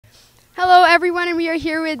Hello everyone, and we are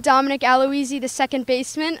here with Dominic Aloisi, the second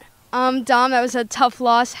baseman. Dom, that was a tough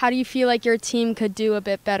loss. How do you feel like your team could do a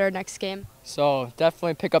bit better next game? So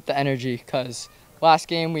definitely pick up the energy, because last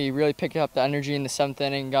game we really picked up the energy in the 7th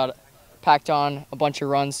inning, got packed on a bunch of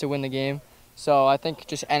runs to win the game. So I think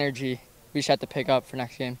just energy we just have to pick up for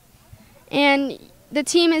next game. And the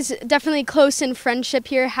team is definitely close in friendship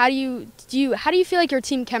here. How do you feel like your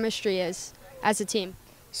team chemistry is as a team?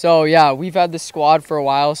 So yeah, we've had this squad for a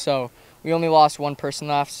while, so we only lost one person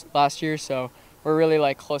last year, so we're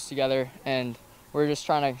really close together, and we're just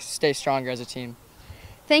trying to stay stronger as a team.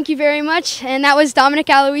 Thank you very much. And that was Dominic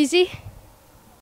Aloisi.